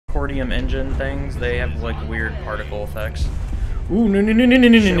consortium engine things, they have like weird particle effects. Ooh, no, no, no, no, no,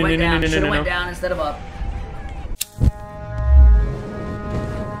 no, no, no, no, no, no, Should've no. went down instead of up.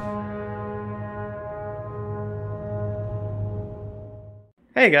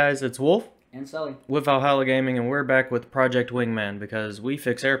 Hey guys, it's Wolf. And Sully. With Valhalla Gaming, and we're back with Project Wingman because we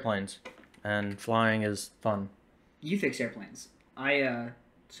fix airplanes, and flying is fun. You fix airplanes. I,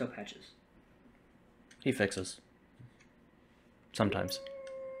 sew patches. He fixes. Sometimes.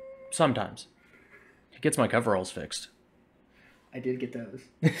 Sometimes. He gets my coveralls fixed. I did get those.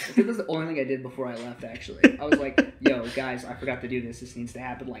 I think that was the only thing I did before I left, actually. I was like, yo, guys, I forgot to do this. This needs to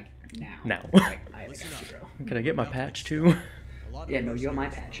happen, like, now. Now. Like, I have 0. Can I get my patch too? Yeah, no, you got my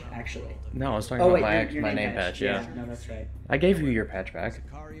patch, actually. No, I was talking about your my name patch, yeah. No, that's right. I gave you your patch back.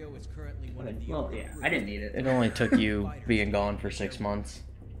 Well, yeah, I didn't need it. It only took you being gone for 6 months.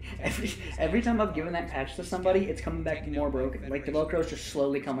 Every time I've given that patch to somebody, it's coming back more broken. Like, the Velcro's just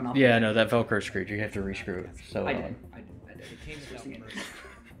slowly coming off. Yeah, no, that Velcro screwed. You have to rescrew it. So I did.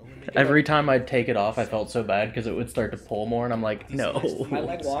 every time I'd take it off, I felt so bad because it would start to pull more, and I'm like, no. I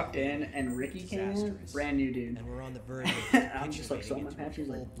like walked in, and Ricky came in, brand new dude. And we're on the verge of I'm just like, sewing my patch. He's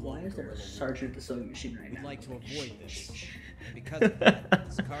like, why is there a sergeant at the sewing machine right now? Like to avoid this. Because of that,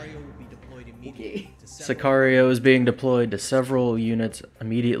 Sicario will be deployed immediately. Sicario is being deployed to several units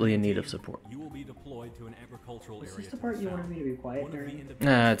immediately in need of support. You will be deployed to an agricultural area. Is this the part you wanted me to be quiet during?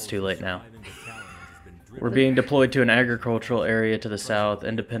 Nah, it's too late now. We're being deployed to an agricultural area to the south.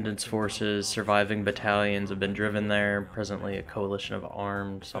 Independence forces, surviving battalions have been driven there. Presently, a coalition of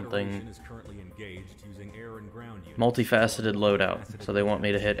armed something. Multifaceted loadout. So they want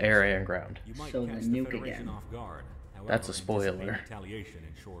me to hit air and ground. So the nuke again. That's a spoiler.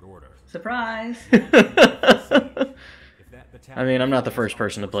 Surprise! I mean, I'm not the first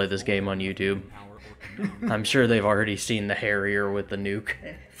person to play this game on YouTube. I'm sure they've already seen the Harrier with the nuke.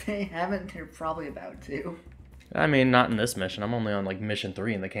 If they haven't, they're probably about to. I mean, not in this mission. I'm only on, like, mission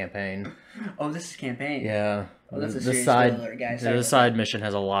 3 in the campaign. Oh, this is campaign. Yeah. Oh, that's a the serious side, spoiler, guys. The side mission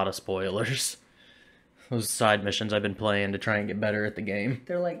has a lot of spoilers. Those side missions I've been playing to try and get better at the game.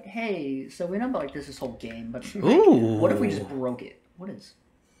 They're like, hey, so we know about, like, this whole game, but like, ooh, what if we just broke it? What is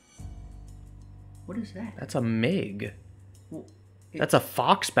that? That's a MiG. Well, that's a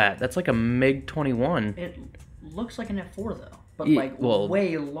Foxbat. That's like a MiG-21. It looks like an F4 though, but like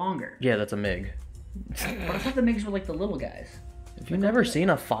way longer. Yeah, that's a MiG. But I thought the MiGs were like the little guys. Have you never seen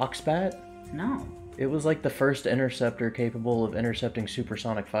a Foxbat? No. It was like the first interceptor capable of intercepting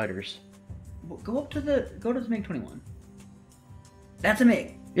supersonic fighters. Well, go to the MiG-21. That's a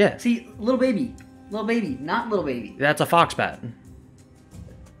MiG. Yeah. See, little baby, not little baby. That's a Foxbat.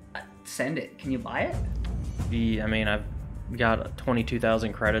 Send it. Can you buy it? I mean, I've got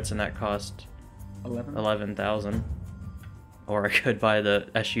 22,000 credits, and that cost 11,000. Or I could buy the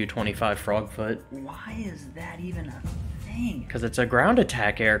Su-25 Frogfoot. Why is that even a thing? Because it's a ground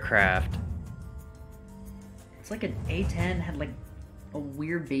attack aircraft. It's like an A-10 had like a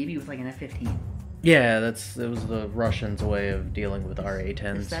weird baby with like an F-15. Yeah, it was the Russians' way of dealing with our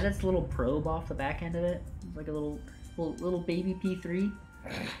A-10s. Is that its little probe off the back end of it? It's like a little baby P3.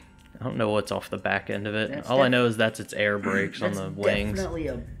 I don't know what's off the back end of it. All I know is that's its air brakes on the wings. Definitely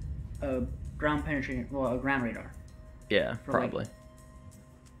a ground penetrating, well, a ground radar. Yeah, probably.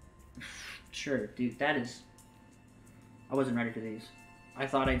 Like, sure, dude, that is... I wasn't ready for these. I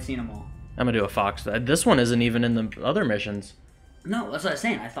thought I'd seen them all. I'm gonna do a Fox. This one isn't even in the other missions. No, that's what I was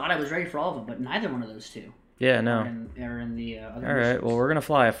saying. I thought I was ready for all of them, but neither one of those two. Yeah, no. Are in the other All right, well, we're gonna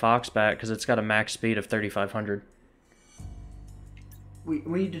fly a Foxbat because it's got a max speed of 3,500.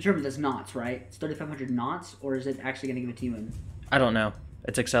 We determined this knots, right? It's 3,500 knots, or is it actually going to give it to you in... I don't know.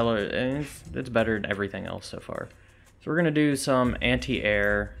 It's accelerated. It's better than everything else so far. So we're going to do some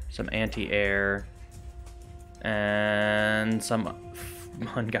anti-air, and some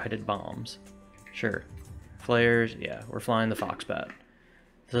unguided bombs. Sure. Flares, yeah, we're flying the Foxbat.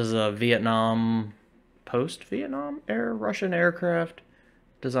 This is a Vietnam, post-Vietnam Russian aircraft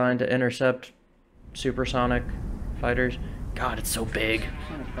designed to intercept supersonic fighters. God, it's so big.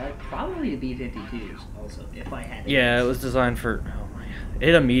 Probably the B-52s also, if I had it. Yeah, it was designed for... Oh my...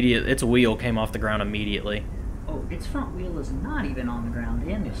 Its wheel came off the ground immediately. Oh, its front wheel is not even on the ground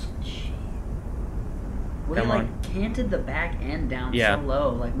in this. Well, they like canted the back end down so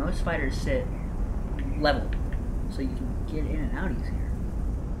low. Like most fighters sit level, so you can get in and out easier.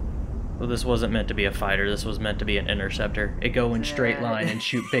 Well, this wasn't meant to be a fighter. This was meant to be an interceptor. It go in straight line and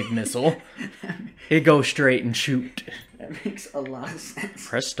shoot big missile. It go straight and shoot. That makes a lot of sense.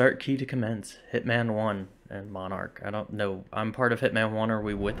 Press start key to commence. Hitman 1 and Monarch. I don't know. I'm part of Hitman 1. Are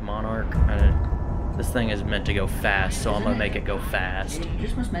we with Monarch? This thing is meant to go fast, so I'm gonna make it go fast. It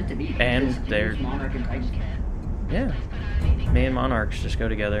just was meant to be. And they're... Monarch and Titan Cat. Yeah. Me and Monarchs just go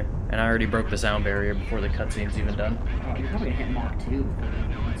together. And I already broke the sound barrier before the cutscene's even done. Oh, you're probably gonna hit Mach 2 before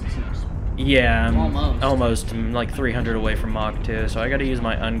yeah, I'm almost. I'm like 300 away from Mach 2, so I gotta use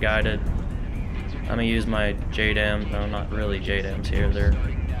my unguided. I'm gonna use my JDAMs. No, not really JDAMs here. They're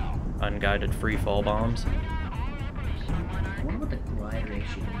unguided free fall bombs. I wonder what the glide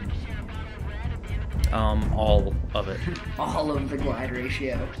ratio is. All of it. All of the glide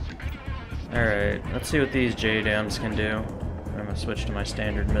ratio. Alright, let's see what these JDAMs can do. I'm gonna switch to my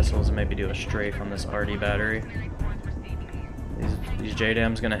standard missiles and maybe do a strafe on this RD battery. These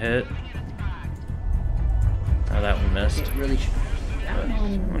JDAMs gonna hit. Oh, that one missed. It really That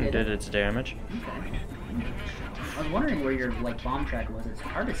one did its damage. Okay. I was wondering where your like bomb track was. It's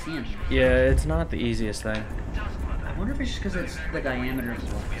hard to see in here. Yeah, it's not the easiest thing. I wonder if it's just because it's the diameter of the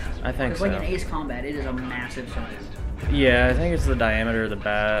blast. I think so. Like in Ace Combat, it is a massive circle. Yeah, I think it's the diameter of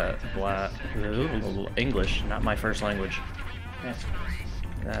the English, not my first language. That's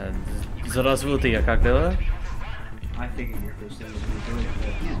Здравствуйте, как дела? I figured your first thing was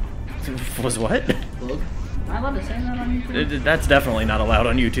Bug. Was what? Bug? Am I allowed to say that on YouTube? That's definitely not allowed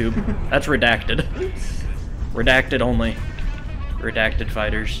on YouTube. That's redacted. Redacted only. Redacted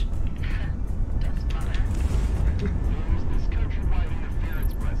fighters.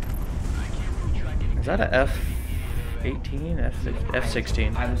 Is that a F-18?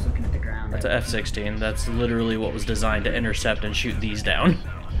 F-16? I was looking at the ground. That's a F-16. That's literally what was designed to intercept and shoot these down.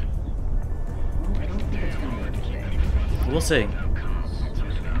 I don't think it's gonna work today. We'll see. I'm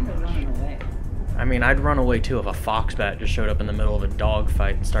running away. I mean, I'd run away too if a foxbat just showed up in the middle of a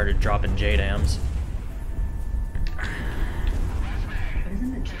dogfight and started dropping JDAMs. But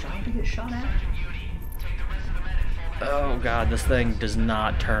isn't it job to get shot at? Oh god, this thing does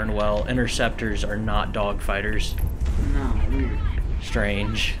not turn well. Interceptors are not dogfighters. No, weird.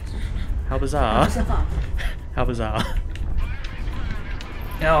 Strange. How bizarre. How bizarre.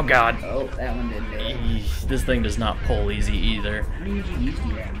 Oh god. Oh, that one didn't do it. This thing does not pull easy either. How many did you use to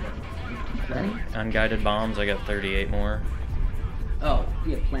that? Plenty? Unguided bombs, I got 38 more. Oh,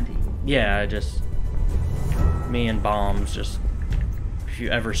 you have plenty. Yeah, I just... Me and bombs, just... If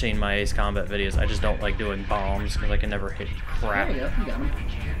you've ever seen my Ace Combat videos, I just don't like doing bombs because I can never hit crap. There you go, you got them.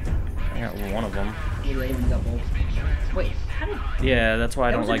 I got one of them. You even got both. Wait, how did... Yeah, that's why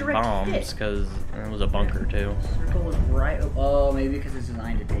I don't was a like direct bombs, hit. because it was a bunker too. Circle was right... Oh, maybe because it's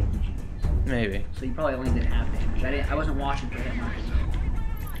designed to take EGs. Maybe. So you probably only did half damage. I wasn't watching for hit markers.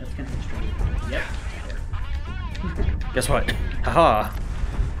 That's kind of strange. Yep. Guess what? Haha!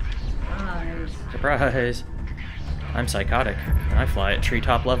 Surprise. Surprise! I'm psychotic, and I fly at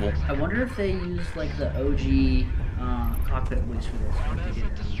treetop level. I wonder if they use like the OG cockpit voice for this. Like they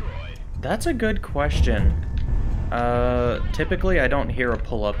did. That's a good question. Typically I don't hear a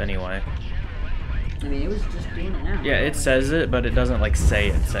pull-up anyway. I mean, it was just doing it now. Yeah, it says it, but it doesn't like say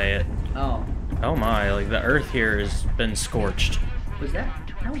it. Oh. Oh my, like the earth here has been scorched. Was that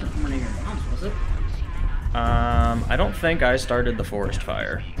wasn't from one of your bombs, was it? I don't think I started the forest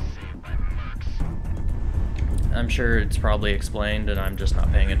fire. I'm sure it's probably explained and I'm just not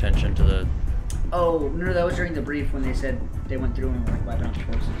paying attention to the... Oh, no, that was during the brief when they said they went through and were like wiping out the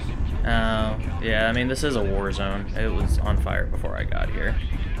forces. Oh, yeah, I mean, this is a war zone. It was on fire before I got here.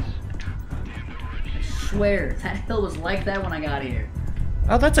 I swear, that hill was like that when I got here.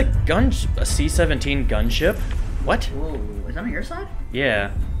 Oh, that's a C-17 gunship? What? Whoa, is that on your side?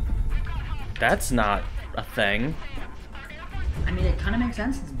 Yeah. That's not a thing. I mean, it kind of makes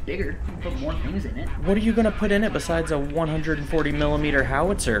sense. It's bigger. You can put more things in it. What are you gonna put in it besides a 140mm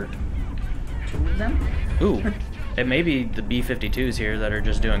howitzer? 2 of them? Ooh, it may be the B-52s here that are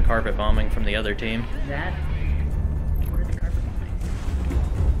just doing carpet bombing from the other team. That... What is the carpet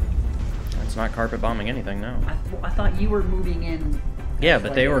bombing? It's not carpet bombing anything, no. I thought you were moving in... Yeah,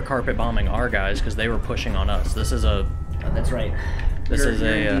 but they were carpet bombing our guys because they were pushing on us. This is a... Oh, that's right. This is you're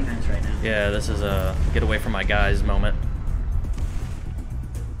a... in defense right now. Yeah, this is a get away from my guys moment.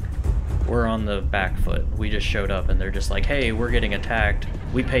 We're on the back foot. We just showed up and they're just like, hey, we're getting attacked.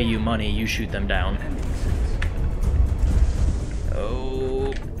 We pay you money, you shoot them down. That makes sense.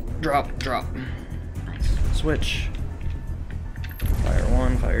 Oh, drop. Nice. Switch. Fire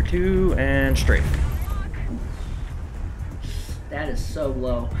 1, fire 2, and strafe. That is so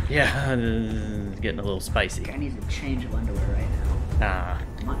low. Yeah, getting a little spicy. I need a change of underwear right now. Ah.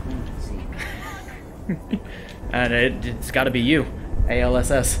 I'm not going to see. And it's got to be you.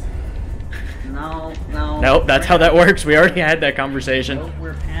 ALSS. No. Nope, that's how that works. We already had that conversation. Nope,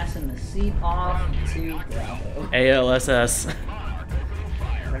 we're passing the seat off to Bravo. ALSS.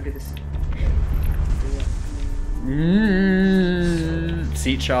 After this.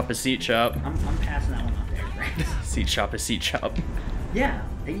 Seat shop is seat shop. I'm passing that one off there, right? Seat shop is seat shop. Yeah,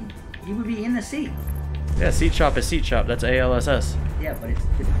 he would be in the seat. Yeah, seat shop is seat shop. That's ALSS. Yeah, but it's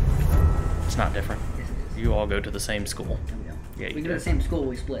different. It's not different. Yes, it is. You all go to the same school. No, we don't. Yeah, we you go to do. the same school,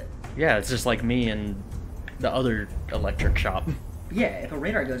 we split. Yeah, it's just like me and the other electric shop. Yeah, if a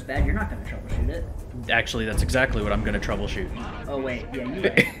radar goes bad, you're not going to troubleshoot it. Actually, that's exactly what I'm going to troubleshoot. Oh, wait. Yeah, you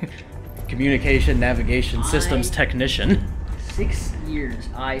right. Communication, navigation, systems technician. 6 years,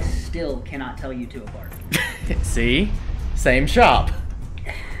 I still cannot tell you two apart. See? Same shop.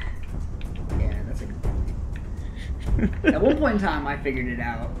 Yeah, that's a good point. At one point in time, I figured it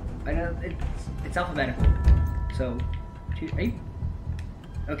out. I know it's alphabetical. So, are you?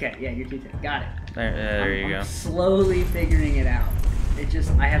 Okay, yeah, you're 210. Got it. There you go. I'm slowly figuring it out. It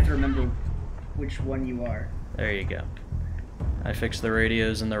just, I have to remember which one you are. There you go. I fix the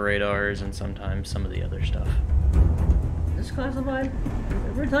radios and the radars and sometimes some of the other stuff. Is this classified?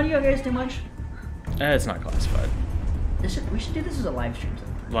 We're telling you guys too much? It's not classified. We should do this as a live stream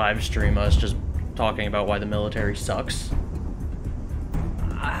sometime. Live stream us just talking about why the military sucks.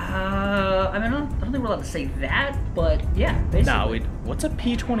 I mean, I don't think we're allowed to say that, but yeah, basically. Nah, what's a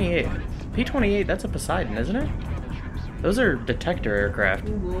P-28? P-28, that's a Poseidon, isn't it? Those are detector aircraft.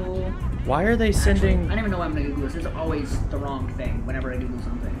 Google. Why are they sending... I don't even know why I'm going to Google this. It's always the wrong thing whenever I Google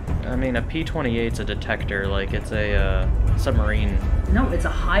something. I mean, a P-28's a detector, like it's a submarine. No, it's a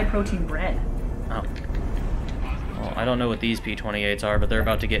high-protein bread. Oh. Well, I don't know what these P-28s are, but they're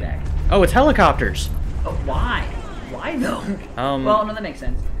about to get... Back. Oh, it's helicopters! Oh, why? Why though? Well, no, that makes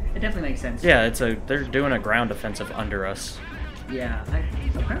sense. It definitely makes sense. Yeah, they're doing a ground offensive under us. Yeah,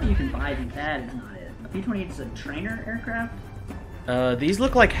 apparently you can buy them. That is not it. A P-28 is a trainer aircraft? These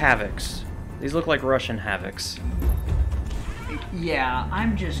look like Havocs. These look like Russian Havocs. Yeah,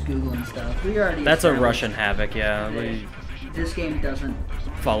 I'm just Googling stuff. We already That's a established Russian Havoc, yeah. that this game doesn't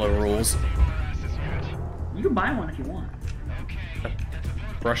Follow rules. You can buy one if you want.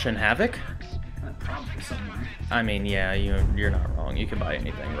 Russian Havoc? Probably somewhere. I mean, yeah, you're not wrong. You can buy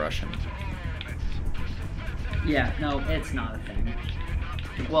anything Russian. Yeah, no, it's not a thing.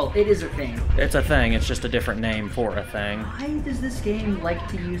 Well, it is a thing. It's a thing. It's just a different name for a thing. Why does this game like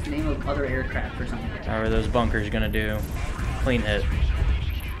to use the name of other aircraft or something like that? How are those bunkers gonna do? Clean hit.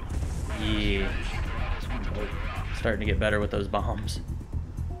 Yeah. Starting to get better with those bombs.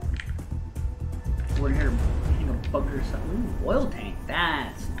 We're here, bunker stuff. Ooh, oil tank.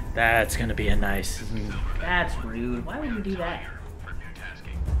 That's gonna be a nice. That's rude. Why would we do that?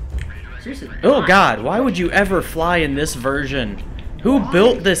 Seriously. Oh why? God! Why would you ever fly in this version? Who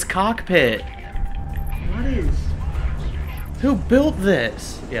built this cockpit? What is? Who built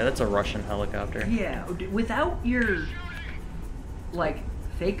this? Yeah, that's a Russian helicopter. Yeah, without your like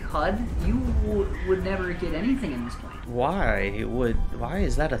fake HUD, you would never get anything in this plane. Why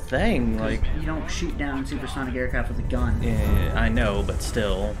is that a thing? Like, you don't shoot down supersonic aircraft with a gun. yeah, I know, but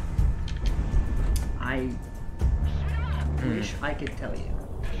still. I wish I could tell you.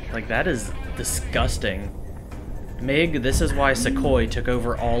 Like, that is disgusting. Mig, this is why Sukhoi took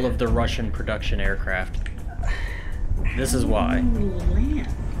over all of the Russian production aircraft. This is why. Land.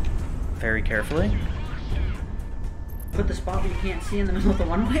 Very carefully. Put the spot where you can't see in the middle of the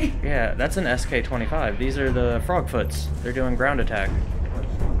runway? Yeah, that's an SK-25. These are the Frogfoots. They're doing ground attack.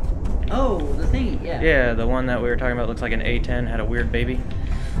 Oh, the thingy, yeah. Yeah, the one that we were talking about looks like an A-10, had a weird baby.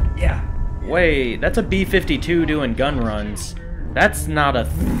 Yeah. Wait, that's a B-52 doing gun runs. That's not a...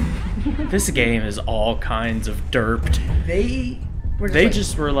 This game is all kinds of derped. They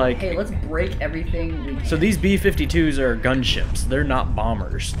just were like... Hey, let's break everything we can. So these B-52s are gunships. They're not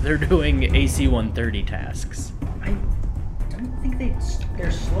bombers. They're doing AC-130 tasks. I don't think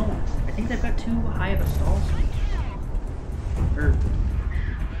they're slow enough. I think they've got too high of a stall speed. Or...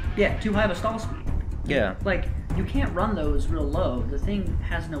 Yeah, too high of a stall speed. Yeah. Like, you can't run those real low. The thing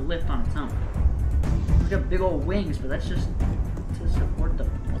has no lift on its own. It's got big old wings, but that's just to support the...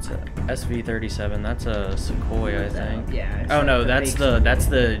 What's it? SV-37. That's a Sukhoi, I think. Yeah. Oh like no, that's the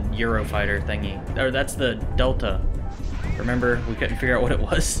Eurofighter thingy. Or that's the Delta. Remember, we couldn't figure out what it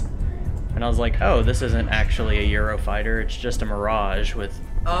was. And I was like, oh, this isn't actually a Eurofighter. It's just a Mirage with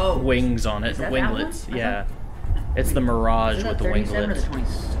wings on it, winglets. Yeah. It's the Mirage with the winglets.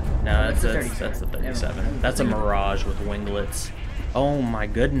 No, that's the 37. That's a Mirage with winglets. Oh my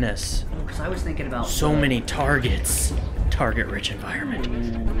goodness. Because I was thinking about... So many targets. Target-rich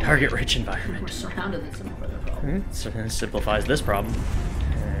environment. Target-rich environment. We're surrounded in some further problem. So it simplifies this problem.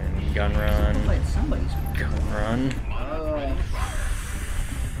 And gun run. Somebody's Gun run.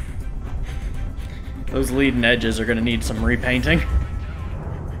 Those leading edges are going to need some repainting.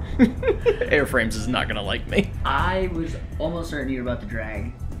 Airframes is not gonna like me. I was almost certain you were about to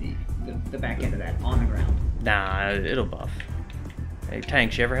drag the back end of that on the ground. Nah, it'll buff. Hey,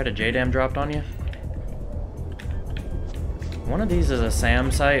 Tanks, you ever had a JDAM dropped on you? One of these is a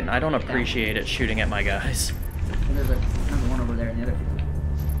SAM site, and I don't appreciate it shooting at my guys. And there's another one over there in the other.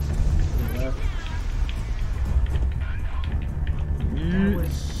 That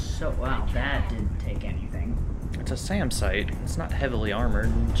was so... Wow, that didn't take anything. It's a SAM site. It's not heavily armored.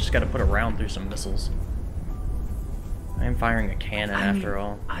 You just gotta put a round through some missiles. I am firing a cannon after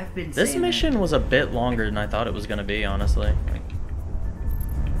all. I've been This saying mission was a bit longer than I thought it was gonna be, honestly.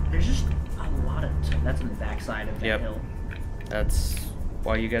 There's just a lot of... That's on the backside of that hill. That's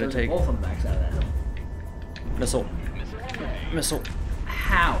why you gotta Those take... are both on the backside of that hill. Missile. Missile.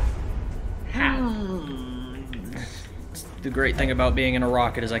 How? The great thing about being in a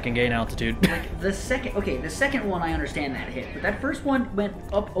rocket is I can gain altitude. Like the second one I understand that hit, but that first one went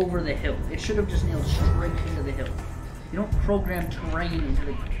up over the hill. It should have just nailed straight into the hill. You don't program terrain into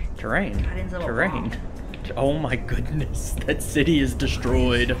the... Terrain? That ends up a Terrain? bomb. Oh my goodness, that city is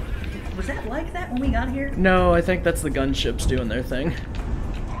destroyed. Was that like that when we got here? No, I think that's the gunships doing their thing.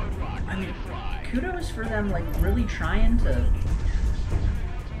 I mean, kudos for them, like, really trying to...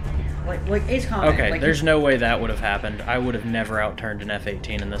 Like Ace Combat. Okay, like, there's no way that would have happened. I would have never outturned an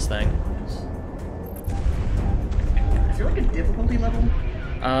F-18 in this thing. Is there like a difficulty level?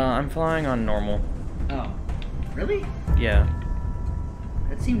 I'm flying on normal. Oh. Really? Yeah.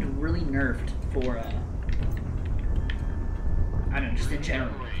 That seemed really nerfed for, I don't know, just in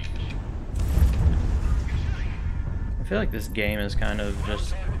general. I feel like this game is kind of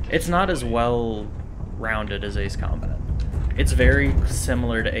just... It's not as well rounded as Ace Combat. It's very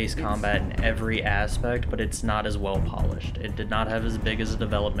similar to Ace Combat in every aspect, but it's not as well polished. It did not have as big as a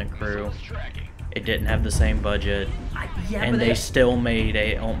development crew. It didn't have the same budget. And they still made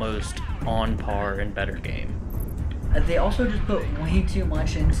a almost on par and better game. They also just put way too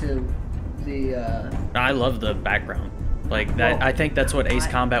much into the, I love the background. Like, that. Well, I think that's what Ace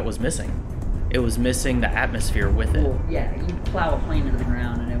Combat was missing. It was missing the atmosphere with it. Well, yeah, you plow a plane into the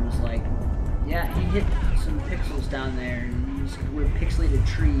ground and it was like, yeah, he hit some pixels down there and you just were a pixelated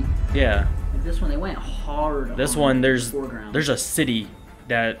tree. Yeah. But this one, they went hard. This on one, the there's foreground. a city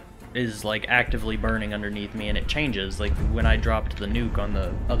that is like actively burning underneath me, and it changes. Like when I dropped the nuke on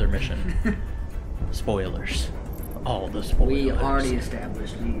the other mission. Spoilers. All the spoilers. We already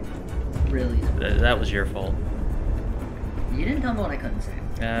established we really. That was your fault. You didn't tell me what I couldn't say.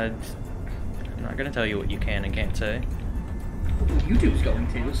 I'm not gonna tell you what you can and can't say. Well, YouTube's going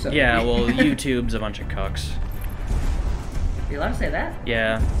to, so. Yeah, well, YouTube's a bunch of cucks. You allowed to say that?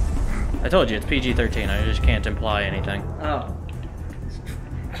 Yeah. I told you, it's PG-13. I just can't imply anything. Oh.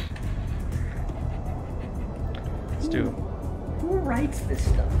 Let's do... Who writes this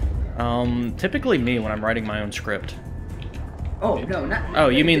stuff? Typically me when I'm writing my own script. Oh, no, not... Oh,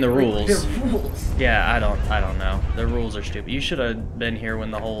 you mean the rules. The rules. Yeah, I don't know. The rules are stupid. You should have been here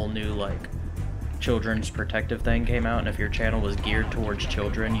when the whole new, like, children's protective thing came out, and if your channel was geared towards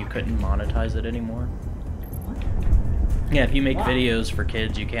children, you couldn't monetize it anymore. What? Yeah, if you make videos for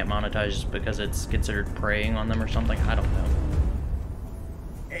kids, you can't monetize just because it's considered preying on them or something. I don't know.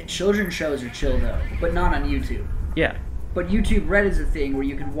 Children's shows are chill, though, but not on YouTube. Yeah. But YouTube Red is a thing where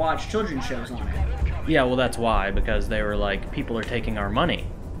you can watch children's shows on it. Yeah, well, that's why, because they were like, people are taking our money.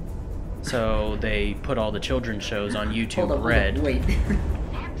 So they put all the children's shows on YouTube Red. Wait.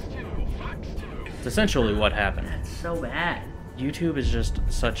 It's essentially what happened. That's so bad. YouTube is just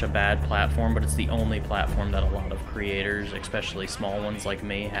such a bad platform, but it's the only platform that a lot of creators, especially small ones like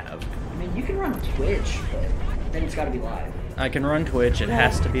me, have. I mean, you can run Twitch, but then it's got to be live. I can run Twitch, it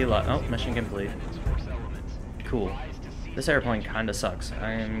has to be live. Oh, mission complete. Cool. This airplane kind of sucks.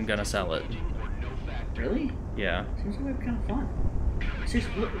 I'm gonna sell it. Really? Yeah. Seems like it'd be kind of fun.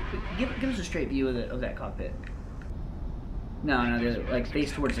 Seriously, look, give us a straight view of that cockpit. No, the other, like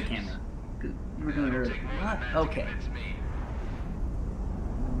face towards the camera. We're doing it early. What? Okay.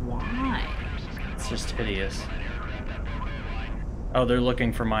 Why? It's just hideous. Oh, they're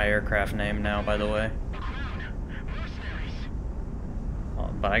looking for my aircraft name now, by the way. Oh,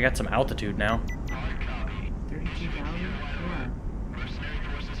 but I got some altitude now. 32,000? Yeah.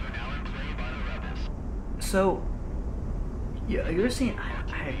 So, yeah, you're seeing.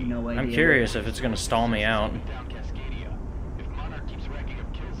 I have no idea. I'm curious if it's gonna stall me out.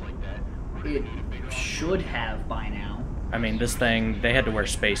 It should have by now. I mean, this thing, they had to wear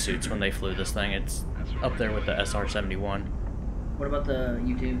spacesuits when they flew this thing. It's up there with the SR-71. What about the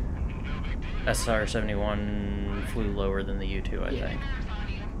U-2? SR-71 flew lower than the U-2, I think.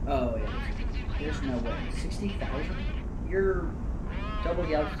 Oh, yeah. There's no way. 60,000? You're double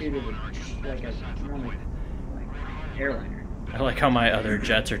the altitude of like a normal like airliner. I like how my other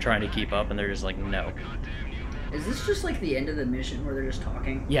jets are trying to keep up, and they're just like, no. Is this just like the end of the mission where they're just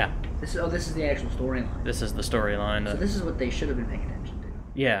talking? Yeah. This is the actual storyline. This is the storyline. So this is what they should have been paying attention to.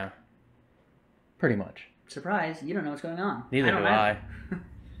 Yeah. Pretty much. Surprise! You don't know what's going on. Neither do I.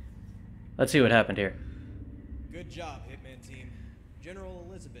 Let's see what happened here. Good job, Hitman team. General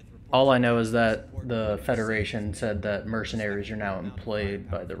Elizabeth reports All I know is that the Federation said that mercenaries are now employed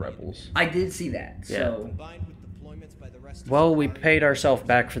by the rebels. I did see that. Yeah. So combined with deployments by the rest of Well, we Sicario, paid ourselves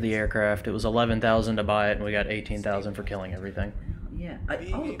back for the aircraft. It was 11,000 to buy it, and we got 18,000 for killing everything. yeah,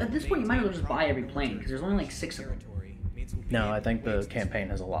 at this point you might as well just buy every plane because there's only like 6 of them. territory means we'll be No, able I to think the waste campaign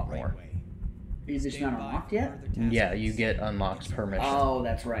has a lot the right more. way. Is this not unlocked yet? Yeah, you get unlocks per mission. Oh,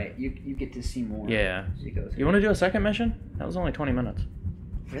 that's right. You get to see more. Yeah. As you go through. You want to do a second mission? That was only 20 minutes.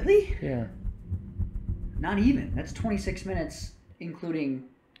 Really? Yeah. Not even. That's 26 minutes, including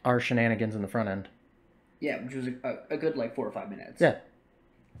Our shenanigans in the front end. yeah, which was a good like 4 or 5 minutes. Yeah.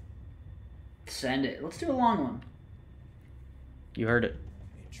 Send it. Let's do a long one. You heard it.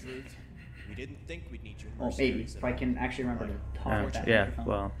 In truth, we didn't think we'd need your Well, maybe mercenaries if I can actually remember to talk with that Yeah, microphone.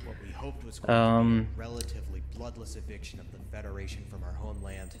 well. What we hoped was going to be a relatively bloodless eviction of the Federation from our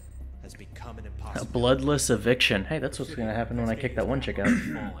homeland has become an A impossibility. bloodless eviction. Hey, that's what's going to happen when I kick that one chick out.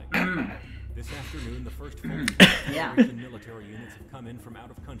 Falling. This afternoon, the first full Yeah. Federation military units have come in from out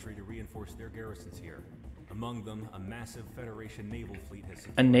of country to reinforce their garrisons here. Among them, a massive Federation naval fleet has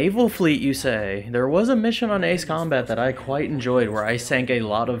A naval fleet, you say? There was a mission on Ace Combat that I quite enjoyed where I sank a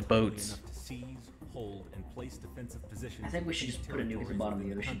lot of boats. enough to seize, hold, and place defensive positions I think we should just put a nuke at the bottom of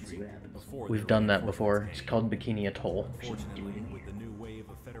the ocean and see what happens. before We've their done that reinforcements before. It's came. called Bikini Atoll. Fortunately, with the new wave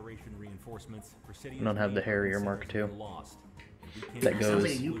of Federation reinforcements, Presidium's I don't have the main Harrier urban Mark centers II. were lost. We can't That Sounds goes-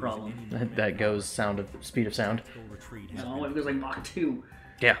 like a new problem. That goes speed of sound. tactical retreat has No, been it goes like Mach 2.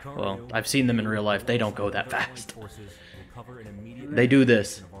 Yeah, well, I've seen them in real life. They don't go that fast. Forces will cover an immediate They do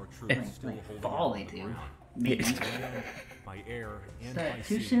this. of our troops still Like holding fall on they the do. ground. Maybe. By air Is and by that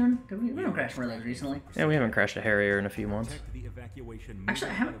too sea. soon? We don't crash one of those recently. Yeah, we haven't crashed a Harrier in a few months. Protect the evacuation Actually,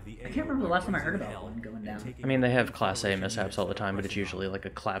 I can't remember the last time I heard about one going down. I mean, they have Class A mishaps all the time, but it's usually like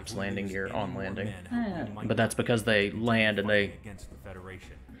a collapsed landing gear on landing. But that's because they land and they against the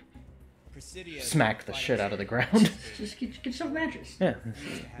Federation. Presidio smack the shit out of the ground. Just get yourself a mattress. Yeah.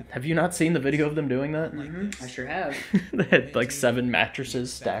 Have you not seen the video of them doing that? I sure have. They had like 7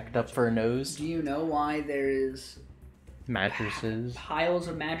 mattresses stacked up for a nose. Do you know why there is Mattresses. piles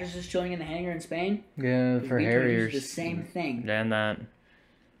of mattresses chilling in the hangar in Spain? Yeah, for We produce Harriers. the same thing. And that.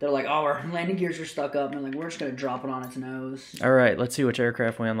 They're like, oh, our landing gears are stuck up, and they're like, we're just gonna drop it on its nose. Alright, let's see which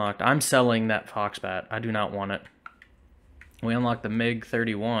aircraft we unlocked. I'm selling that Foxbat. I do not want it. We unlocked the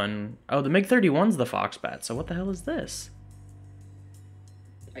MiG-31. Oh, the MiG-31's the Foxbat, so what the hell is this?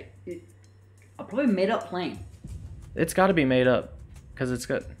 A probably made up plane. It's got to be made up, because it's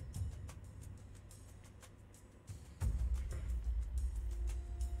got...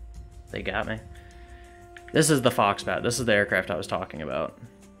 They got me. This is the Foxbat. This is the aircraft I was talking about.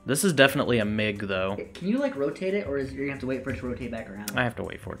 This is definitely a MiG, though. Can you like rotate it, or is you have to wait for it to rotate back around? I have to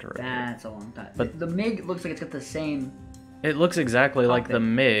wait for it to rotate. That's a long time. But- the MiG looks like it's got the same. It looks exactly like the Cockpit.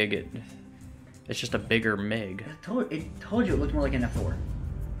 MiG. It's just a bigger MiG. It told you it looked more like an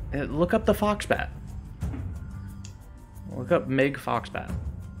F4. Look up the Foxbat. Look up MiG Foxbat.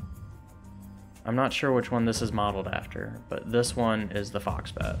 I'm not sure which one this is modeled after, but this one is the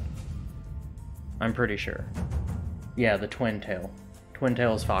Foxbat. I'm pretty sure. Yeah, the twin tail. Twin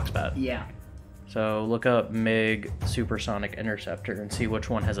tail is Foxbat. Yeah. So look up MiG Supersonic Interceptor and see which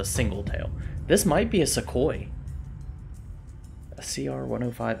one has a single tail. This might be a Sukhoi. A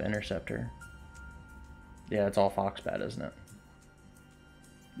CR-105 Interceptor. Yeah, it's all Foxbat, isn't it?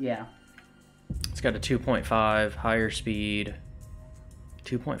 Yeah. It's got a 2.5 higher speed,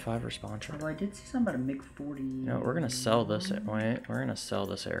 2.5 response rate. Although I did see something about a MiG 40. No, we're gonna sell this. Wait, we're gonna sell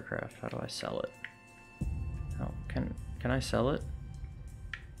this aircraft. How do I sell it? Oh, can I sell it?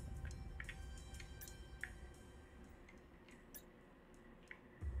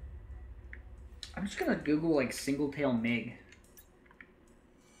 I'm just gonna Google like single tail MiG.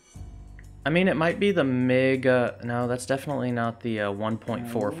 I mean, it might be the MiG. No, that's definitely not the Oh,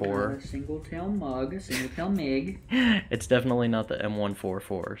 1.44. single tail MUG, single tail MiG. It's definitely not the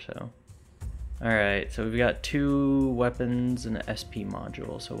M144. So, all right. So we've got 2 weapons and an SP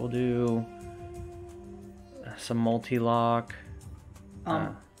module. So we'll do some multi-lock.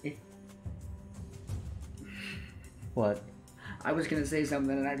 If What? I was gonna say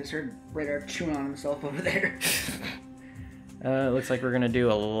something and I just heard Radar chewing on himself over there. It looks like we're gonna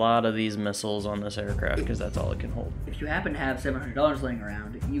do a lot of these missiles on this aircraft because that's all it can hold. If you happen to have $700 laying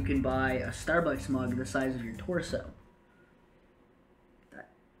around, you can buy a Starbucks mug the size of your torso.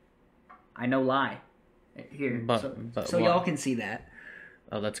 I know lie. Here, so y'all can see that.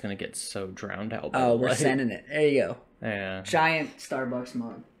 Oh, that's gonna get so drowned out. Oh, we're sending it. There you go. Yeah. Giant Starbucks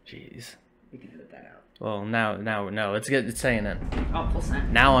mug. Jeez. We can edit that out. Well, now, no, it's saying it. Oh, pull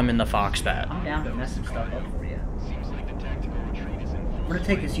send. Now I'm in the Foxbat. I'm down to mess some stuff up for you. I'm gonna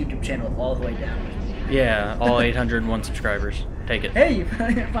take this YouTube channel all the way down. Yeah, all 801 subscribers. Take it. Hey, you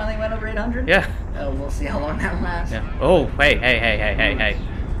finally went over 800? Yeah. Oh, we'll see how long that lasts. Yeah. Oh, hey.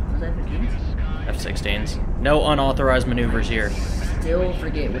 Was that 15s? F-16s. No unauthorized maneuvers here. Still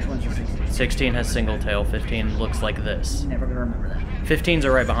forget which one's the 16. 16 has single tail. 15 looks like this. Never gonna remember that. 15s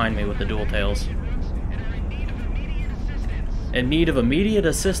are right behind me with the dual tails. In need of immediate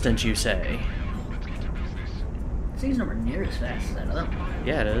assistance, you say? This thing's nowhere near as fast as that other one.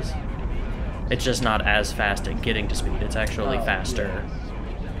 Yeah, it is. It's just not as fast at getting to speed. It's actually faster.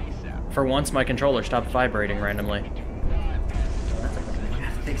 Yeah. For once, my controller stopped vibrating randomly. Well, that's a problem. I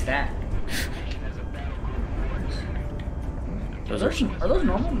have to fix that. Are those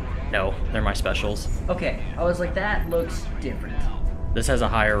normal? No, they're my specials. Okay, I was like, that looks different. This has a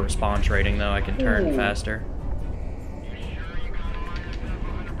higher response rating, though. I can turn faster.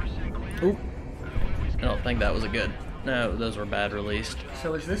 Oop. I don't think that was a good. No, those were bad released.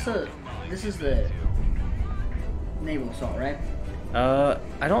 So is this this is the naval assault, right?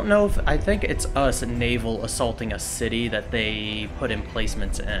 I don't know if, I think it's us naval assaulting a city that they put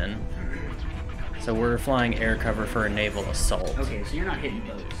emplacements in. So we're flying air cover for a naval assault. Okay, so you're not hitting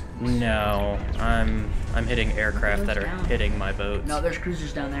boats. No, I'm hitting aircraft that are hitting my boats. No, there's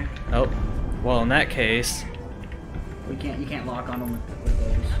cruisers down there. Oh, well in that case. You can't lock on them with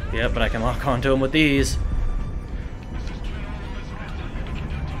those. Yeah, but I can lock onto them with these.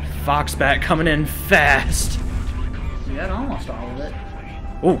 Foxbat coming in fast. You got almost all of it.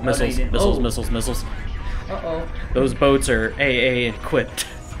 Ooh, missiles. Uh-oh. Those boats are AA equipped.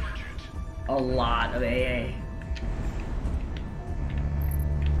 A lot of AA.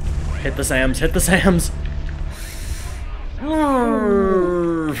 Hit the SAMs.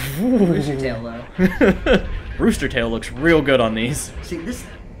 Rooster tail, though. Rooster tail looks real good on these. See, this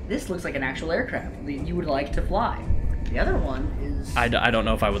looks like an actual aircraft that you would like to fly. The other one is... I don't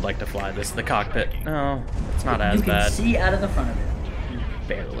know if I would like to fly this. The cockpit, no, it's not as bad. You can see out of the front of it.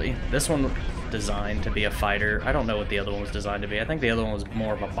 Barely. This one was designed to be a fighter. I don't know what the other one was designed to be. I think the other one was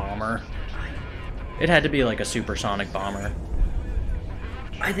more of a bomber. It had to be like a supersonic bomber.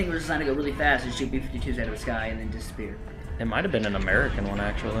 I think it was designed to go really fast and shoot B-52s out of the sky and then disappear. It might have been an American one,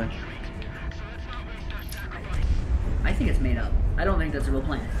 actually. I think it's made up. I don't think that's a real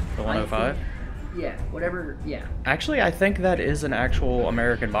plane. The 105? Yeah, whatever, yeah. Actually, I think that is an actual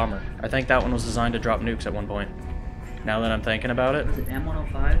American bomber. I think that one was designed to drop nukes at one point. Now that I'm thinking about it. Was it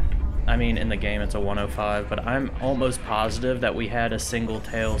M105? I mean, in the game it's a 105, but I'm almost positive that we had a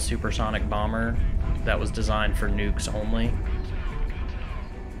single-tail supersonic bomber that was designed for nukes only.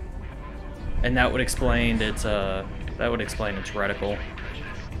 And that would explain its reticle.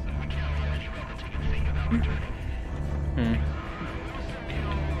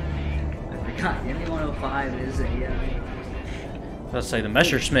 I forgot, the M105 is a... Let's say the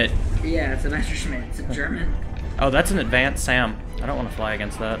Messerschmitt. Yeah, it's a Messerschmitt. It's a German. Oh, that's an advanced SAM. I don't want to fly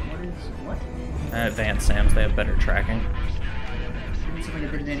against that. What? Advanced SAMs, they have better tracking. Didn't seem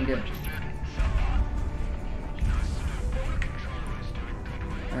like it did any good.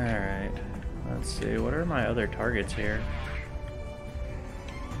 Alright. Let's see, what are my other targets here?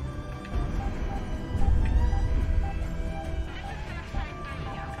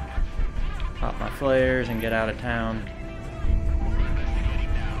 Pop my flares and get out of town.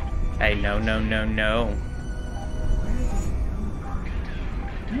 Hey, no. I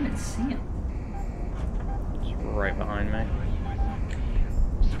didn't even see him. It's right behind me.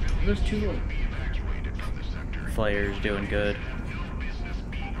 Those two little... Flares doing good.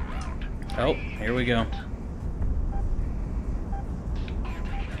 Oh, here we go.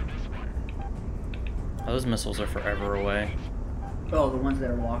 Those missiles are forever away. Oh, the ones that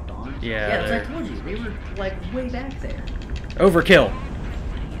are locked on? Yeah, Yeah, that's what I told you. They were, like, way back there. Overkill!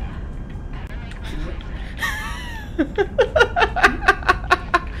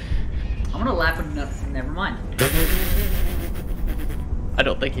 I'm gonna laugh at nothing. Never mind. I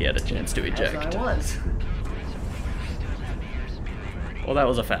don't think he had a chance to eject. As I was. Well, that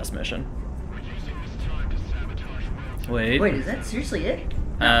was a fast mission. Wait, is that seriously it?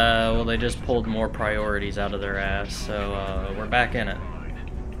 well, they just pulled more priorities out of their ass, so we're back in it.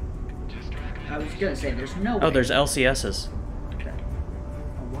 I was gonna say, there's no way. Oh, there's LCSs.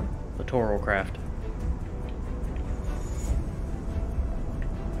 Littoral craft.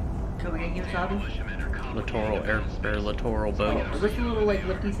 Tell me again, Sabu? Littoral air or littoral boat. Are those the little like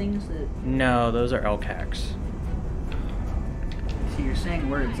lifty things that? No, those are LCACs. See, you're saying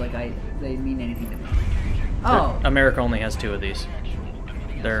words like they mean anything to me. Oh. America only has 2 of these.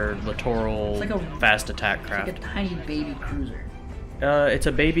 They're littoral It's like a fast attack It's craft. like a tiny baby cruiser. It's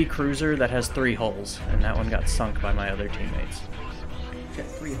a baby cruiser that has 3 hulls, and that one got sunk by my other teammates. It's got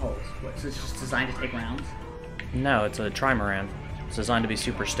 3 holes. What? So it's just designed to take rounds? No, it's a trimaran. It's designed to be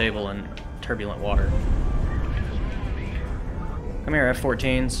super stable in turbulent water. Come here,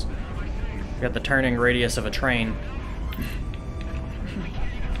 F-14s. We got the turning radius of a train.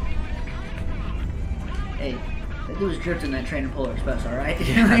 Hey, that dude was drifting that train in Polar Express, alright?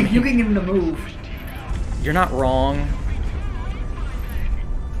 Yeah, I mean- You can get him to move. You're not wrong.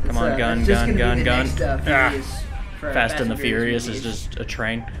 Come on, gun, gun, gun, gun. Fast and the Furious is just a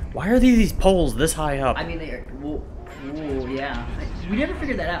train. Why are these poles this high up? I mean, they are. Whoa, yeah. We never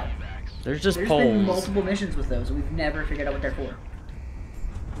figured that out. There's just There's poles. been multiple missions with those, and we've never figured out what they're for.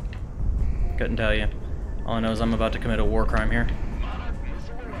 Couldn't tell you. All I know is I'm about to commit a war crime here.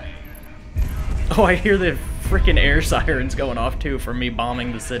 Oh, I hear the freaking air sirens going off too from me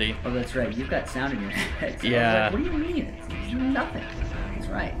bombing the city. Oh, that's right. You've got sound in your head. So Yeah. I was like, what do you mean? It's nothing. That's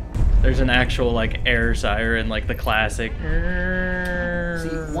right. There's an actual like air siren, like the classic.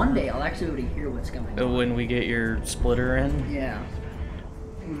 See, one day I'll actually be able to hear what's going on. When we get your splitter in, Yeah.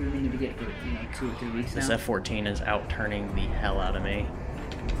 We've been meaning to get for 2 or 3 weeks this now. F-14 is out turning the hell out of me.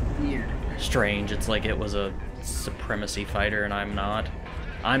 Weird. Strange. It's like it was a supremacy fighter and I'm not.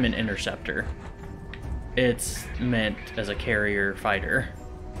 I'm an interceptor. It's meant as a carrier fighter.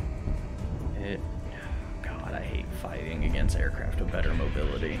 God, I hate fighting against aircraft with better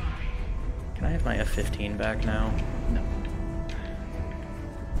mobility. Can I have my F-15 back now? No.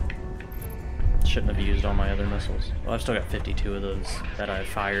 Shouldn't have used all my other missiles. Well, I've still got 52 of those that I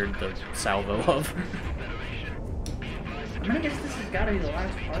fired the salvo of. I'm gonna guess this has got to be the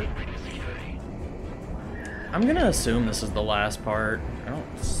last part. I'm gonna assume this is the last part. I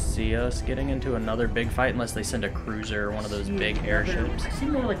don't see us getting into another big fight unless they send a cruiser or one of those big airships. I see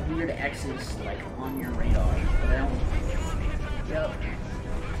more like weird X's like on your radar, but I don't. Yep.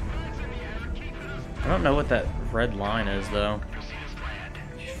 I don't know what that red line is though.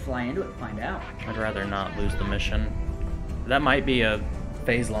 Just fly into it and find out. I'd rather not lose the mission. That might be a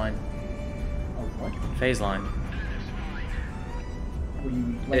phase line. Oh, what? Phase line. What do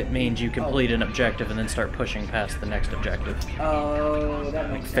you, like, It means you complete an objective and then start pushing past the next objective. Oh, that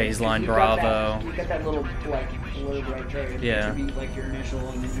makes sense. Phase line You've got Bravo. You've got that little like blurb right there. Yeah. That should be like your initial,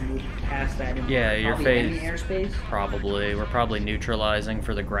 and then you move past that. Into Yeah, your probably phase- enemy airspace. Probably. We're probably neutralizing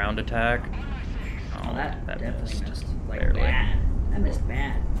for the ground attack. Oh, that definitely missed. Like Barely. bad. That missed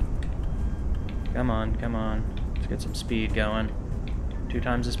bad. Come on, come on. Let's get some speed going. 2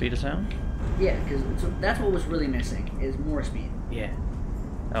 times the speed of sound? Yeah, because that's what was really missing is more speed, Yeah.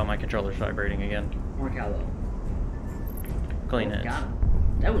 Oh, my controller's vibrating again. more calo. Clean Oh, hits. got him.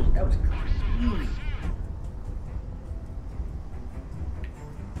 That was clean.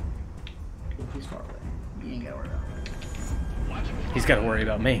 He's far away. You ain't gotta worry about it. He's got to worry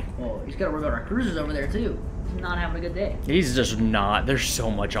about me. Well, he's gotta worry about our cruisers over there too. He's not having a good day. He's just not. There's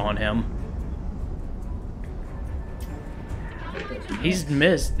so much on him. He's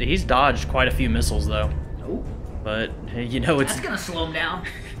missed. He's dodged quite a few missiles though. Nope. But you know it's. That's gonna slow him down.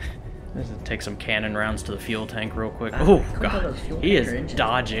 Let's take some cannon rounds to the fuel tank real quick. Ah, Oh look at god, those fuel he tanker is engines.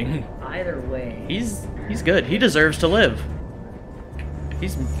 dodging. Either way. He's good. He deserves to live.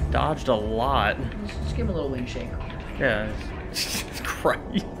 He's dodged a lot. Just give him a little wing shake. Yeah.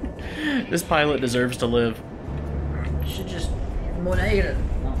 Christ. This pilot deserves to live. You should just. Well, now you gotta.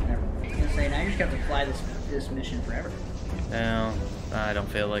 Well, never. I was gonna say now you just have to fly this mission forever. No, I don't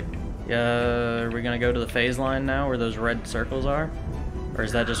feel like. Are we gonna go to the phase line now, where those red circles are, or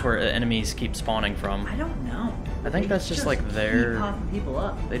is that just where enemies keep spawning from? I don't know. I think that's just like their. Keep popping people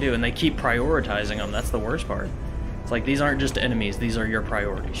up. They do, and they keep prioritizing them. That's the worst part. It's like these aren't just enemies; these are your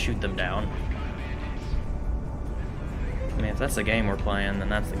priorities. Shoot them down. I mean, if that's the game we're playing, then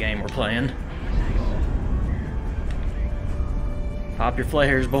that's the game we're playing. Pop your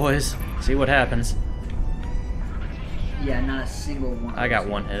flares, boys. See what happens. Yeah, not a single one. I got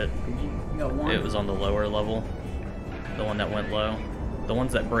one hit. Did you? You got one? It was on the lower level. The one that went low. The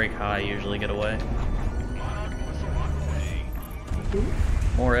ones that break high usually get away.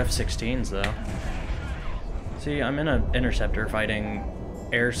 More F-16s though. See, I'm in an interceptor fighting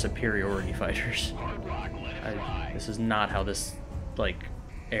air superiority fighters. This is not how this, like,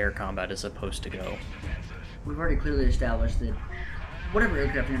 air combat is supposed to go. We've already clearly established that whatever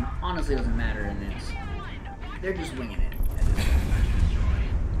aircraft you're in honestly doesn't matter in this. They're just winging it.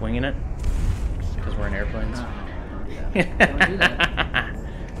 Winging it? Because we're in airplanes. Don't do that. Don't do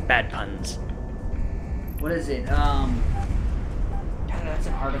that. Bad puns. What is it? God, that's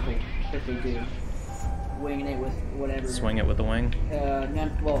an article that they do. Winging it with whatever. Swing it with the wing? No,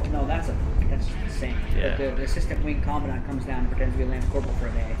 that's the same. Yeah. The assistant wing commandant comes down and pretends to be a lance corporal for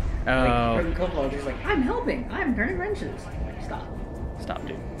a day. Oh. Like, corporal is just like, I'm helping. I'm turning wrenches. Stop. Stop,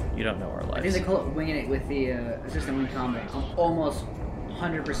 dude. You don't know our lives. I think they call it winging it with the assistant wing commandant. I'm almost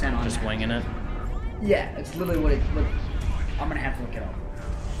 100% on Just that. winging it? Yeah, it's literally what it. I'm gonna have to look it up.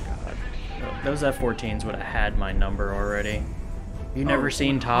 God. Those F-14s would have had my number already. You never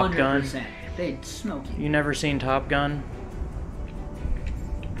seen Top Gun? 100%. They'd smoke you. You never seen Top Gun?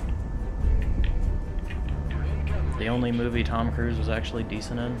 The only movie Tom Cruise was actually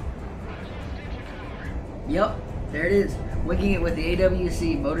decent in? Yep, there it is. Winging it with the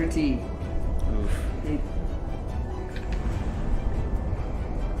AWC Motor T. Oof.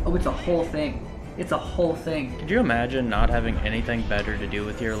 Oh, it's a whole thing. It's a whole thing. Could you imagine not having anything better to do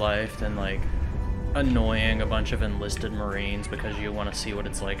with your life than, like, annoying a bunch of enlisted Marines because you want to see what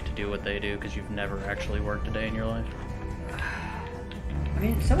it's like to do what they do because you've never actually worked a day in your life? I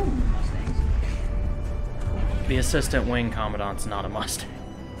mean, some of them are Mustangs. The assistant wing commandant's not a Mustang.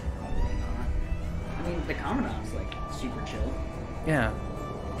 I mean, the commandant's like super chill. Yeah.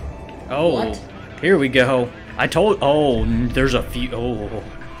 Oh, What? Here we go. Oh, there's a few. Oh.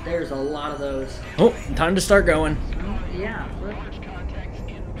 There's a lot of those. Oh, time to start going. Yeah, but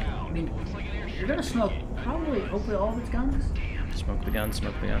I mean, you're gonna smoke probably, hopefully, all of its guns. Smoke the gun,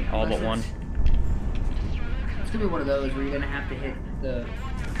 all but one. It's gonna be one of those where you're gonna have to hit the.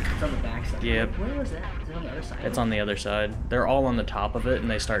 It's on the back side. Yep. Where was that? Is it on the other side? It's on the other side. They're all on the top of it, and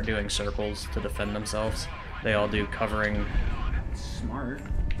they start doing circles to defend themselves. They all do covering. Smart.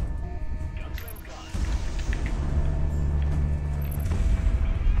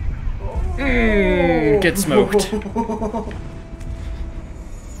 Get smoked.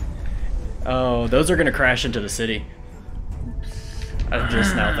 Oh, those are gonna crash into the city. I'm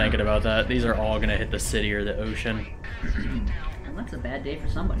just now thinking about that. These are all gonna hit the city or the ocean. Well, that's a bad day for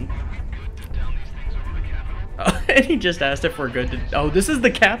somebody. And he just asked if we're good to. Oh, this is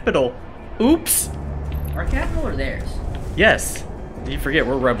the capital. Oops. Our capital or theirs? Yes. You forget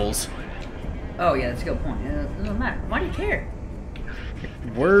we're rebels. Oh yeah, that's a good point. It doesn't matter. Why do you care?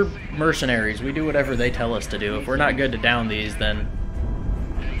 We're mercenaries. We do whatever they tell us to do. If we're not good to down these, then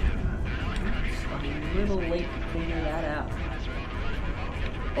It's a little late to figure that out.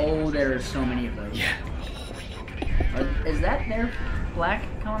 Oh, there are so many of those. yeah. Is that their black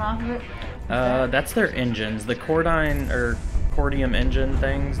coming off of it? That's their engines. The cordium engine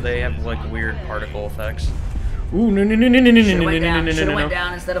things. They have like weird particle effects. Ooh, no. Should've went down. Should've went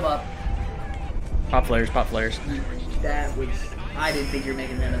down instead of up. Pop flares, pop flares. That was. I didn't think you were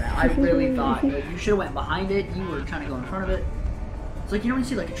making none of that. I really thought that you should have went behind it. You were trying to go in front of it. It's like you know when you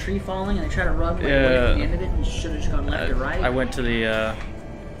see like a tree falling and they try to run like, away from the end of it, and you should have just gone left or right. I went to the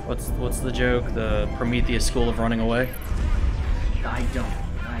what's the joke? The Prometheus School of Running Away. I don't.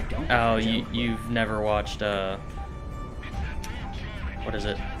 Oh, you've never watched what is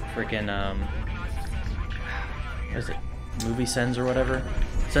it? Freaking what is it? Movie Sens or whatever?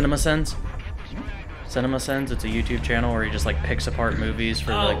 Cinema Sens? Cinema Sens. It's a YouTube channel where he just like picks apart movies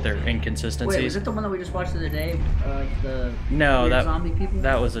for like their inconsistencies. Wait, was it the one that we just watched the other day? The No, weird that zombie people?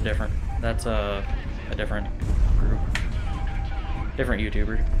 that was a different. That's a different group, different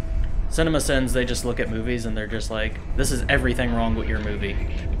YouTuber. Cinema Sins. They just look at movies and they're just like, "This is everything wrong with your movie."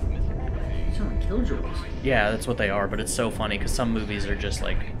 You sound like Killjoys. Yeah, that's what they are. But it's so funny because some movies are just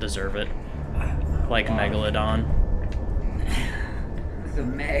like deserve it, like Megalodon. The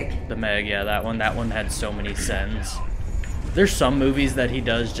Meg. The Meg, yeah, that one had so many sins. There's some movies that he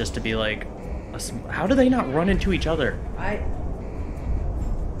does just to be like, how do they not run into each other?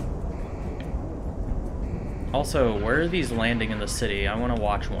 Also, where are these landing in the city? I want to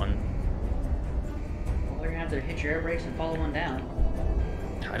watch one. Well, you're gonna have to hit your air brakes and follow one down.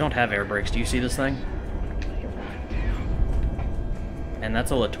 I don't have air brakes. Do you see this thing? And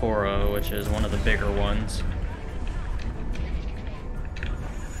that's a Littoral, which is one of the bigger ones.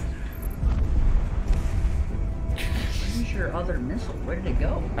 Where's your other missile? Where did it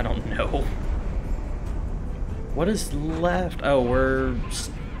go? I don't know. What is left? Oh, we're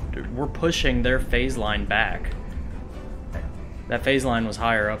pushing their phase line back. That phase line was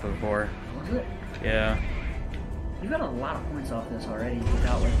higher up before. Was it? Yeah. You got a lot of points off this already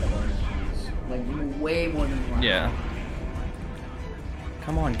without like the bonus points. Like way more than one. Yeah.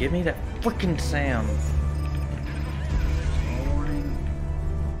 Come on, give me that frickin' Sam.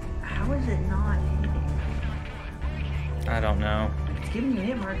 is it not hitting? I don't know. It's giving you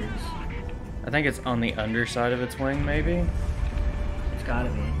hit markers. I think it's on the underside of its wing, maybe? It's gotta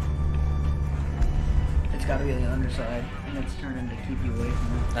be. It's gotta be on the underside, and it's turning to keep you away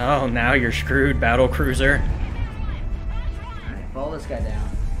from it. Oh, now you're screwed, battle cruiser. Alright, follow this guy down.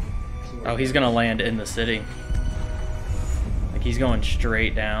 Oh, he's gonna land in the city. Like, he's going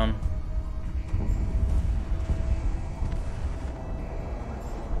straight down.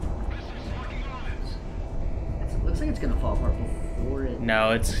 It looks like it's gonna fall apart before it...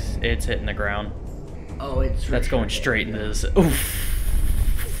 No, it's hitting the ground. Oh, it's... That's going straight into this. Oof.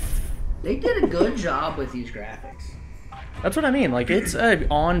 They did a good job with these graphics. That's what I mean. Like, it's a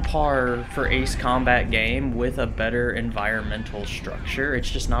on par for Ace Combat game with a better environmental structure.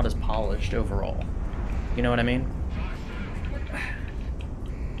 It's just not as polished overall. You know what I mean?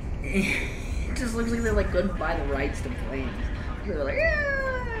 It just looks like they're like couldn't buy the rights to planes. They're like,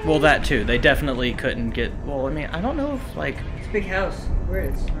 yeah. Well, that too. They definitely couldn't get. Well, I mean, I don't know if like. It's a big house. Where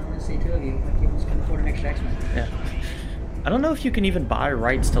is? I want to see two of you. Like, you just can afford an extra X-Men. Yeah. I don't know if you can even buy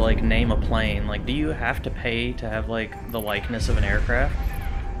rights to like name a plane. Like, do you have to pay to have like the likeness of an aircraft?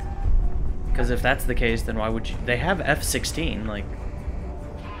 Because if that's the case, then why would you? They have F-16. Like.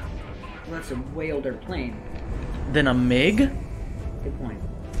 Well, that's a way older plane. Than a MiG? Good point.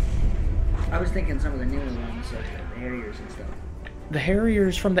 I was thinking some of the newer ones, like the Harriers and stuff. The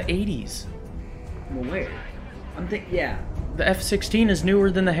Harriers from the 80s. Well, where? I'm thinking, yeah. The F-16 is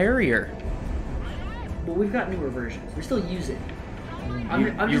newer than the Harrier. But we've got newer versions. We still use it.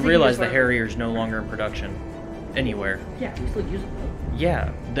 You realize the Harrier's no longer in production anywhere. Yeah, we still use it though.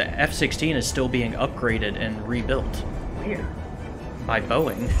 Yeah, the F-16 is still being upgraded and rebuilt. Where? By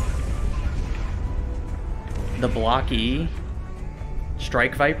Boeing. The Block E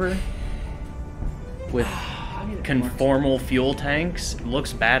Strike Viper with conformal fuel tanks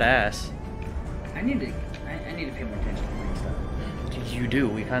looks badass. I need to pay more attention to plane stuff. You do.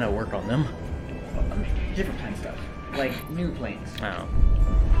 We kind of work on them. Different kind of stuff, like new planes. Oh.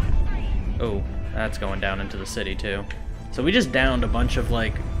 Oh, that's going down into the city too. So we just downed a bunch of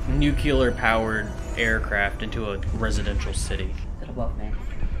like nuclear-powered aircraft into a residential city. It'll buff, man.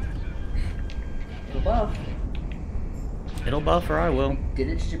 It'll buff. It'll buff or I will. Did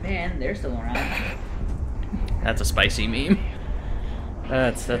it to Japan. They're still around. That's a spicy meme.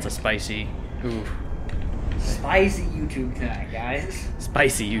 That's a spicy. Ooh. Spicy YouTube tonight, guys.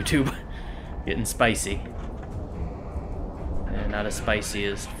 Spicy YouTube. Getting spicy. And not as spicy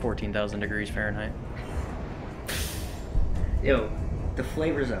as 14,000 degrees Fahrenheit. Yo, the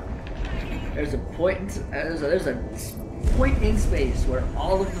flavor zone. There's a point in space where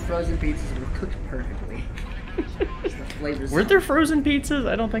all of the frozen pizzas were cooked perfectly. It's the flavor zone. Were there frozen pizzas?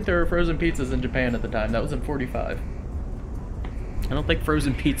 I don't think there were frozen pizzas in Japan at the time. That was in 45. I don't think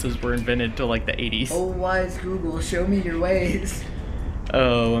frozen pizzas were invented till like the 80s. Oh, wise Google, show me your ways.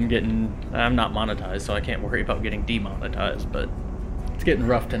 Oh, I'm not monetized, so I can't worry about getting demonetized, but it's getting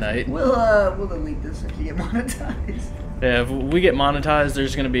rough tonight. We'll delete this if you get monetized. Yeah, if we get monetized,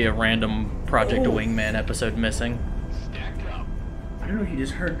 there's gonna be a random Project Wingman episode missing. I don't know if you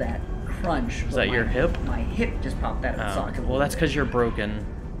just heard that crunch. Is that your hip? My hip just popped out of the socket. Well, that's because you're broken.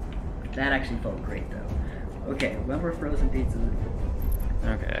 That actually felt great, though. Okay, remember frozen pizzas?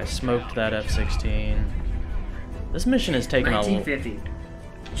 Okay, I smoked that F-16. This mission is taking 1950.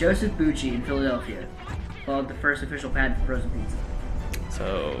 Joseph Bucci in Philadelphia followed the first official patent for frozen pizza.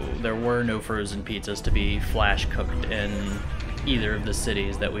 So there were no frozen pizzas to be flash cooked in either of the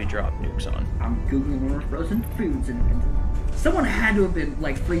cities that we dropped nukes on. I'm googling more frozen foods, and someone had to have been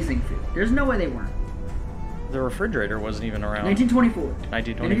like freezing food. There's no way they weren't. The refrigerator wasn't even around. 1924.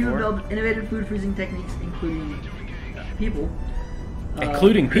 1924. Innovative food freezing techniques, including people.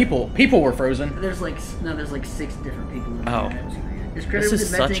 Including people. People were frozen. There's like 6 different people. In Oh. This is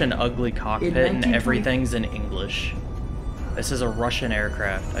such an ugly cockpit and everything's in English. This is a Russian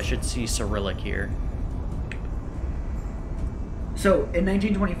aircraft. I should see Cyrillic here. So, in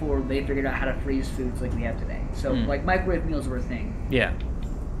 1924, they figured out how to freeze foods like we have today. So, like, microwave meals were a thing. Yeah.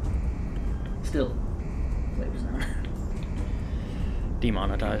 Still, flavor zone.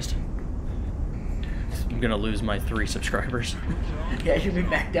 Demonetized. I'm gonna lose my 3 subscribers. Yeah, it should be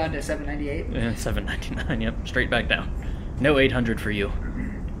back down to $7.98. Yeah, $7.99, yep. Straight back down. No 800 for you.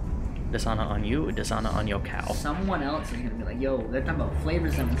 Dishonor on you, dishonor on your cow. Someone else is gonna be like, yo, they're talking about flavor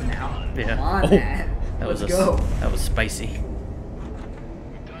zones now. Yeah. Come on, man. Let's go. That was spicy.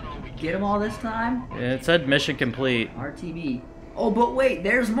 Get them all this time? Yeah, it said mission complete. RTV. Oh, but wait,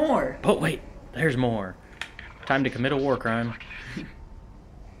 there's more. But wait, there's more. Time to commit a war crime.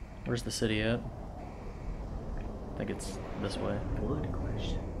 Where's the city at? I think it's this way. Good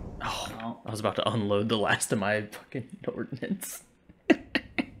question. Oh, out. I was about to unload the last of my fucking ordnance.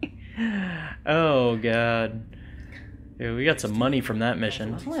 Oh god. Dude, we got some money from that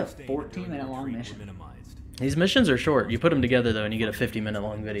mission. That's only a 14-minute long mission. These missions are short. You put them together though, and you get a 50-minute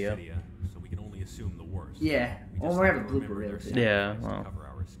long video. So we can only assume the worst. Yeah. Well, we have a blooper reel too. Yeah. Well,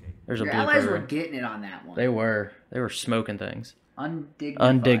 there's a Your allies were blooper. getting it on that one. They were smoking things. Undignified.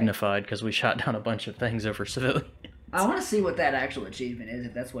 Undignified, because we shot down a bunch of things over civilians. I want to see what that actual achievement is,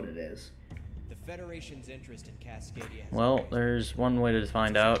 if that's what it is. The Federation's interest in Cascadia has Well, increased. there's one way to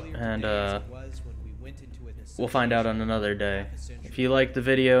find out, and we'll find out on another day. If you like the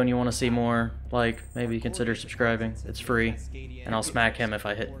video and you want to see more, maybe consider subscribing. It's free, and I'll smack him if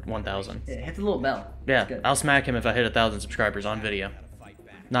I hit 1,000. Yeah, hit the little bell. Yeah, Good. I'll smack him if I hit 1,000 subscribers on video.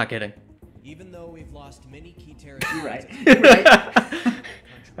 Not kidding. Even though we've lost many key territories. You're right. You're right.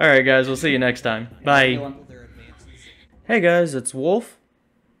 Alright guys, we'll see you next time. Bye. Their advances. Hey guys, it's Wolf.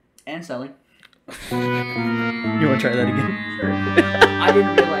 And Sully. You want to try that again? Sure. I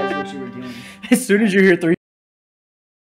didn't realize what you were doing. As soon as you hear 3